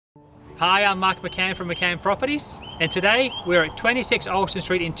Hi, I'm Mark McCann from McCann Properties, and today we're at 26 Alston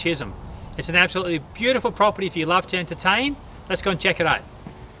Street in Chisholm. It's an absolutely beautiful property if you love to entertain. Let's go and check it out.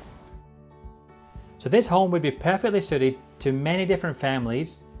 So this home would be perfectly suited to many different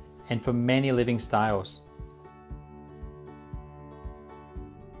families and for many living styles.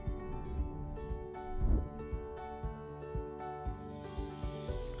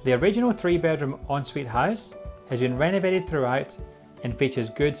 The original 3-bedroom ensuite house has been renovated throughout and features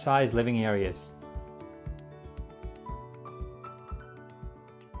good sized living areas.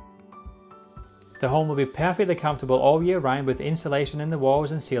 The home will be perfectly comfortable all year round with insulation in the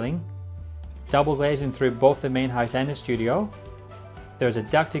walls and ceiling, double glazing through both the main house and the studio. There is a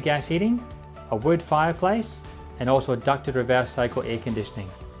ducted gas heating, a wood fireplace, and also a ducted reverse cycle air conditioning.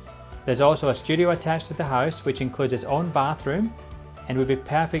 There's also a studio attached to the house which includes its own bathroom and would be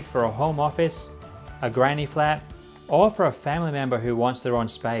perfect for a home office, a granny flat, or for a family member who wants their own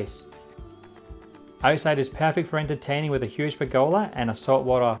space. Outside is perfect for entertaining with a huge pergola and a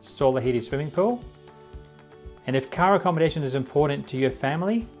saltwater solar heated swimming pool. And if car accommodation is important to your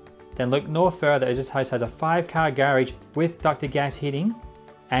family, then look no further as this house has a 5-car garage with ducted gas heating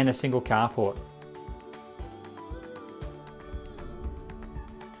and a single carport.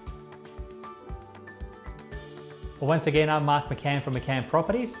 Well, once again, I'm Mark McCann from McCann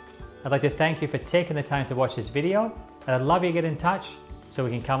Properties. I'd like to thank you for taking the time to watch this video, and I'd love you to get in touch so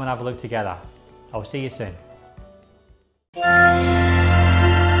we can come and have a look together. I'll see you soon.